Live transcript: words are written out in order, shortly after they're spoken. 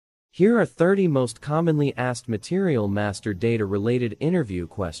Here are 30 most commonly asked material master data related interview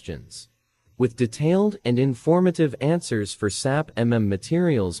questions, with detailed and informative answers for SAP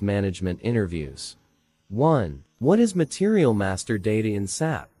materials management interviews. 1. What is material master data in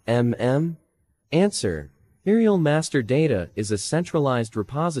SAP Answer. Material master data is a centralized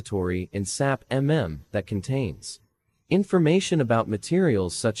repository in SAP that contains information about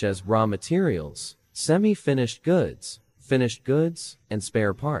materials such as raw materials, semi-finished goods, finished goods, and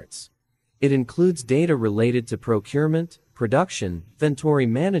spare parts. It includes data related to procurement, production, inventory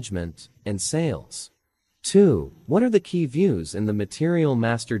management, and sales. 2. What are the key views in the material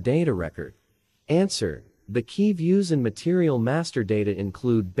master data record? Answer. The key views in material master data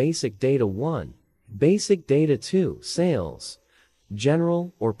include Basic Data 1, Basic Data 2, Sales,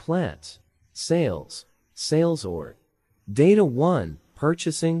 General or Plant, Sales, Sales or Data 1,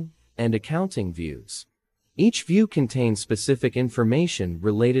 Purchasing, and Accounting views. Each view contains specific information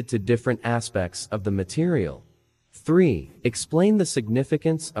related to different aspects of the material. 3. Explain the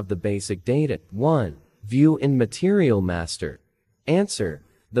significance of the Basic Data 1 view in Material Master. Answer.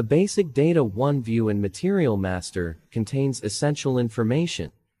 The Basic Data 1 view in Material Master contains essential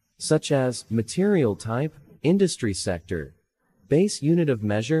information, such as material type, industry sector, base unit of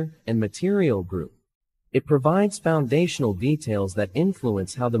measure, and material group. It provides foundational details that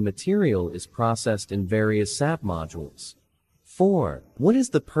influence how the material is processed in various SAP modules. 4. What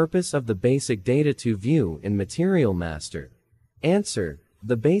is the purpose of the Basic Data 2 view in Material Master? Answer.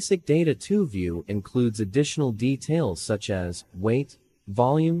 The Basic Data 2 view includes additional details such as weight,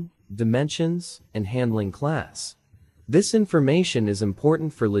 volume, dimensions, and handling class. This information is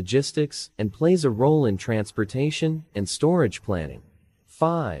important for logistics and plays a role in transportation and storage planning.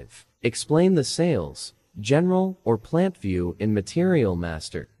 5. Explain the Sales, General, or Plant view in Material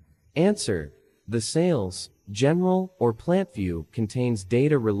Master. Answer. The Sales, General, or Plant view contains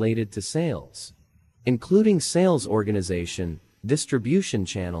data related to sales, including sales organization, distribution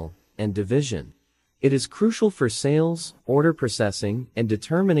channel, and division. It is crucial for sales, order processing, and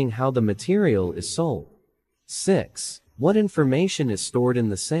determining how the material is sold. 6. What information is stored in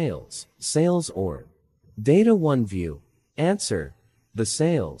the Sales or Data 1 view? Answer. The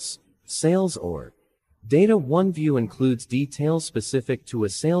Sales or Data 1 view includes details specific to a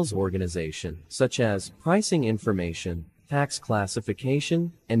sales organization, such as pricing information, tax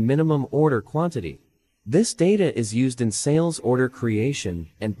classification, and minimum order quantity. This data is used in sales order creation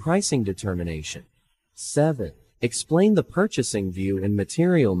and pricing determination. 7. Explain the Purchasing view in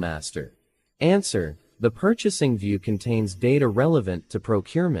Material Master. Answer. The Purchasing view contains data relevant to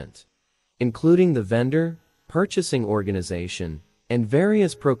procurement, including the vendor, purchasing organization, and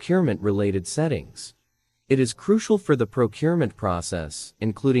various procurement-related settings. It is crucial for the procurement process,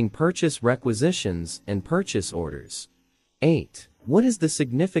 including purchase requisitions and purchase orders. 8. What is the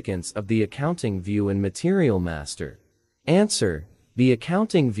significance of the Accounting view in Material Master? Answer. The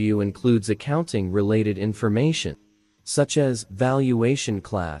Accounting view includes accounting-related information, such as valuation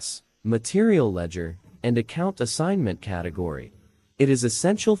class, material ledger, and account assignment category. It is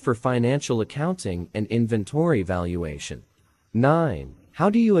essential for financial accounting and inventory valuation. 9. How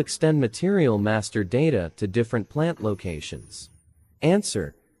do you extend Material Master data to different plant locations?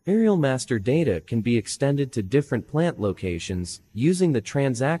 Answer. Material Master data can be extended to different plant locations using the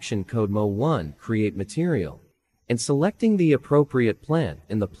transaction code MO1 Create Material and selecting the appropriate plant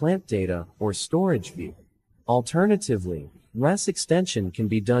in the Plant Data or Storage view. Alternatively, RES extension can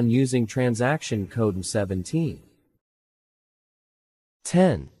be done using transaction code M17.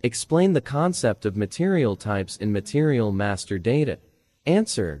 10. Explain the concept of material types in Material Master data.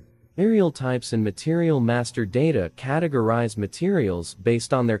 Answer. Material types in Material Master data categorize materials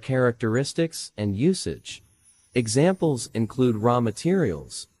based on their characteristics and usage. Examples include raw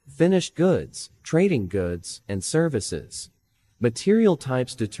materials, finished goods, trading goods, and services. Material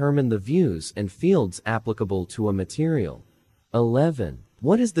types determine the views and fields applicable to a material. 11.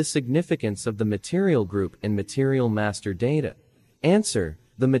 What is the significance of the material group in Material Master data? Answer.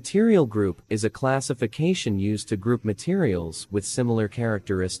 The material group is a classification used to group materials with similar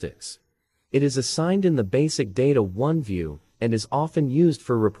characteristics. It is assigned in the Basic Data 1 view and is often used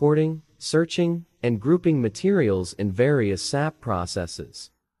for reporting, searching, and grouping materials in various SAP processes.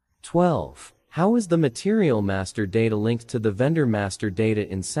 12. How is the Material Master data linked to the Vendor Master data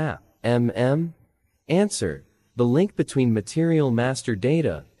in SAP? Answer. The link between Material Master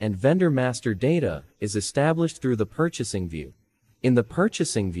data and Vendor Master data is established through the Purchasing view. In the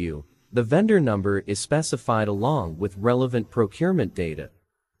Purchasing view, the vendor number is specified along with relevant procurement data,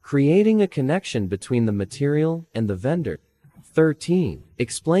 creating a connection between the material and the vendor. 13.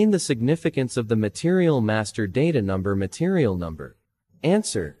 Explain the significance of the Material Master data number. Material number.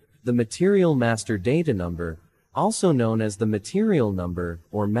 Answer. The material master data number, also known as the material number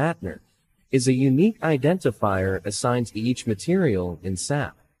or MATNR, is a unique identifier assigned to each material in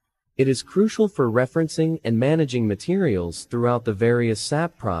SAP. It is crucial for referencing and managing materials throughout the various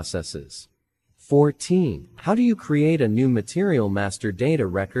SAP processes. 14. How do you create a new material master data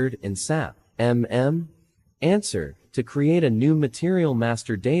record in SAP? Answer. To create a new material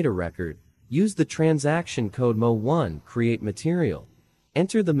master data record, use the transaction code MO1 create material.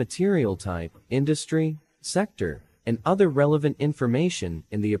 Enter the material type, industry, sector, and other relevant information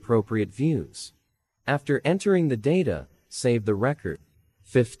in the appropriate views. After entering the data, save the record.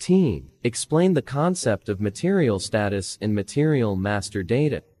 15. Explain the concept of material status in material master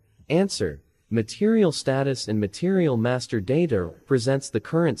data. Answer. Material status in material master data presents the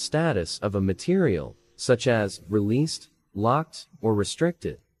current status of a material, such as released, locked, or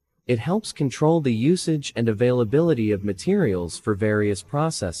restricted. It helps control the usage and availability of materials for various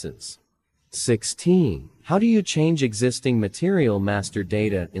processes. 16. How do you change existing material master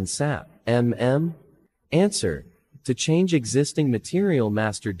data in SAP? Answer. To change existing material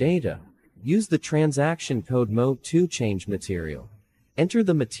master data, use the transaction code MO2 change material. Enter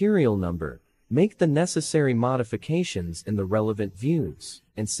the material number, make the necessary modifications in the relevant views,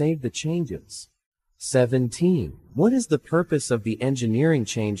 and save the changes. 17. What is the purpose of the Engineering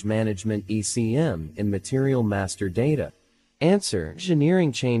Change Management ECM in material master data? Answer.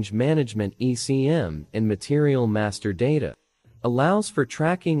 Engineering Change Management ECM in material master data allows for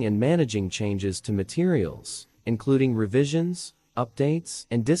tracking and managing changes to materials, including revisions, updates,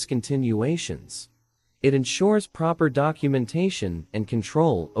 and discontinuations. It ensures proper documentation and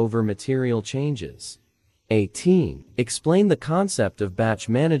control over material changes. 18. Explain the concept of batch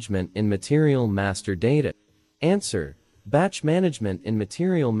management in material master data. Answer. Batch management in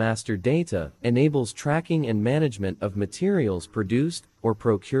material master data enables tracking and management of materials produced or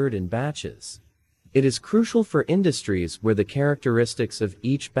procured in batches. It is crucial for industries where the characteristics of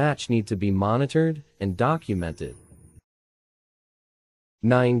each batch need to be monitored and documented.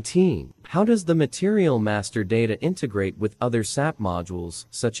 19. How does the material master data integrate with other SAP modules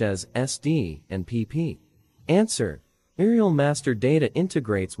such as SD and PP? Answer. Material master data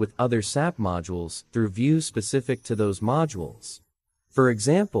integrates with other SAP modules through views specific to those modules. For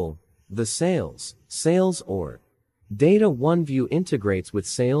example, the sales or Data 1 view integrates with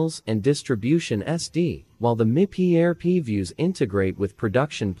sales and distribution SD, while the MIP-ERP views integrate with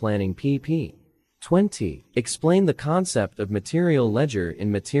production planning PP. 20. Explain the concept of material ledger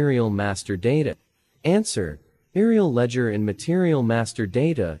in material master data. Answer. Material ledger in material master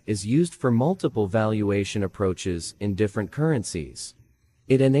data is used for multiple valuation approaches in different currencies.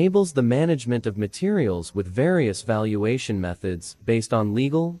 It enables the management of materials with various valuation methods based on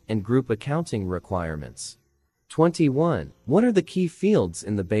legal and group accounting requirements. 21. What are the key fields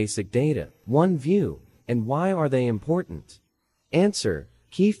in the basic data 1 view, and why are they important? Answer.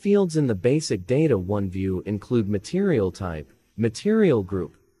 Key fields in the basic data 1 view include material type, material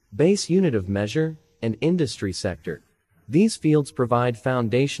group, base unit of measure, and industry sector. These fields provide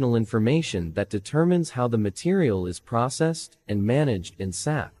foundational information that determines how the material is processed and managed in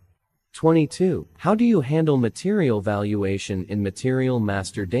SAP. 22. How do you handle material valuation in material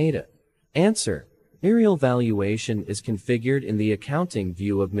master data? Answer. Material valuation is configured in the accounting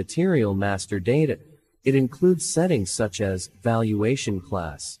view of material master data. It includes settings such as valuation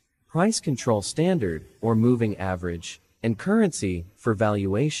class, price control standard or moving average, and currency for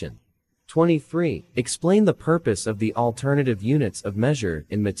valuation. 23. Explain the purpose of the alternative units of measure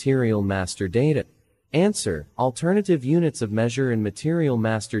in material master data. Answer. Alternative units of measure in material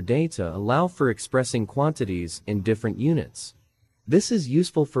master data allow for expressing quantities in different units. This is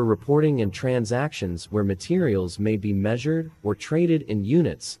useful for reporting and transactions where materials may be measured or traded in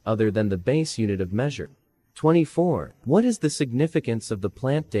units other than the base unit of measure. 24. What is the significance of the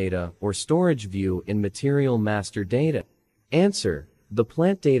plant data or storage view in material master data? Answer. The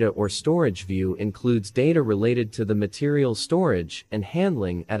plant data or storage view includes data related to the material storage and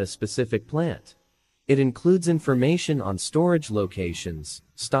handling at a specific plant. It includes information on storage locations,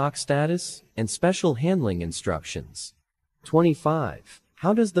 stock status, and special handling instructions. 25.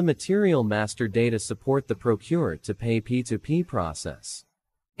 How does the material master data support the procure-to-pay P2P process?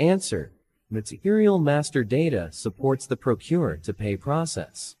 Answer. Material master data supports the procure-to-pay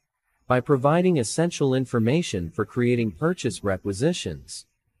process by providing essential information for creating purchase requisitions,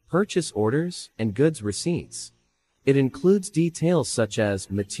 purchase orders, and goods receipts. It includes details such as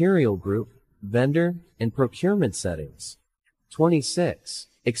material group, vendor, and procurement settings. 26.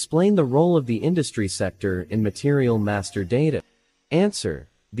 Explain the role of the industry sector in material master data. Answer.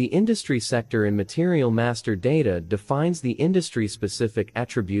 The industry sector in material master data defines the industry-specific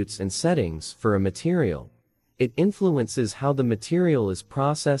attributes and settings for a material. It influences how the material is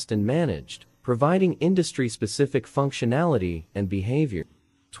processed and managed, providing industry-specific functionality and behavior.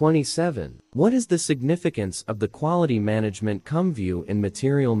 27. What is the significance of the quality management COM view in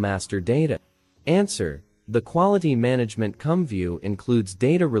material master data? Answer. The quality management COM view includes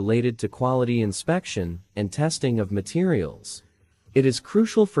data related to quality inspection and testing of materials. It is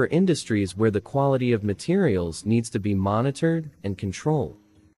crucial for industries where the quality of materials needs to be monitored and controlled.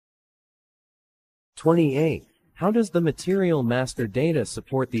 28. How does the material master data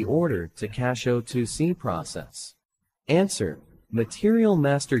support the order-to-cash O2C process? Answer. Material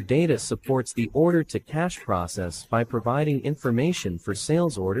master data supports the order-to-cash process by providing information for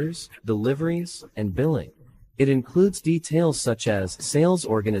sales orders, deliveries, and billing. It includes details such as sales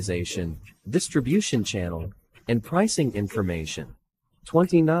organization, distribution channel, and pricing information.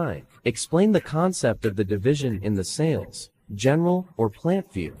 29. Explain the concept of the division in the sales, general, or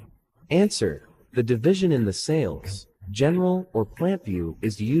plant view. Answer. The division in the sales, general, or plant view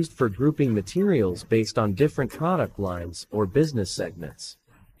is used for grouping materials based on different product lines or business segments.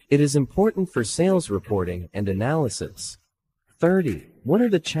 It is important for sales reporting and analysis. 30. What are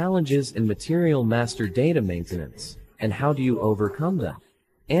the challenges in material master data maintenance, and how do you overcome them?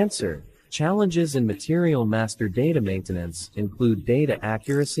 Answer. Challenges in material master data maintenance include data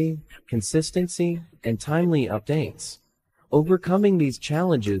accuracy, consistency, and timely updates. Overcoming these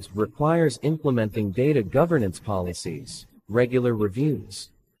challenges requires implementing data governance policies, regular reviews,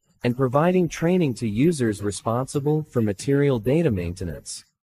 and providing training to users responsible for material data maintenance.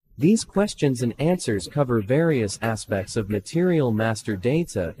 These questions and answers cover various aspects of material master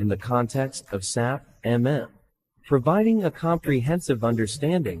data in the context of SAP MM, providing a comprehensive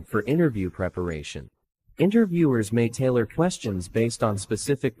understanding for interview preparation. Interviewers may tailor questions based on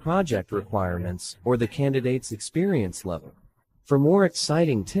specific project requirements or the candidate's experience level. For more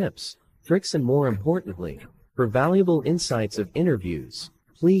exciting tips, tricks, and more importantly, for valuable insights of interviews,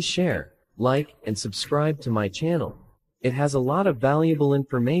 please share, like, and subscribe to my channel. It has a lot of valuable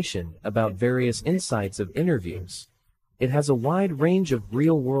information about various insights of interviews. It has a wide range of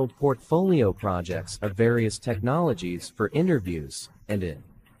real-world portfolio projects of various technologies for interviews, and it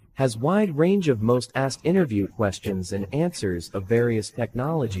has wide range of most asked interview questions and answers of various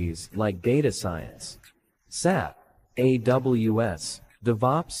technologies like data science, SAP, AWS,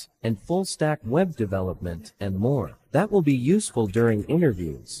 DevOps, and full-stack web development, and more. That will be useful during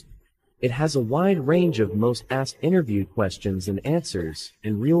interviews. It has a wide range of most asked interview questions and answers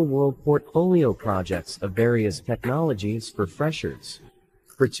in real-world portfolio projects of various technologies for freshers,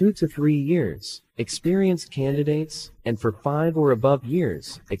 for 2 to 3 years, experienced candidates, and for 5 or above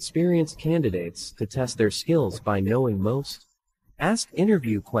years, experienced candidates to test their skills by knowing most asked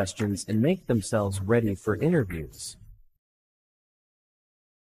interview questions and make themselves ready for interviews.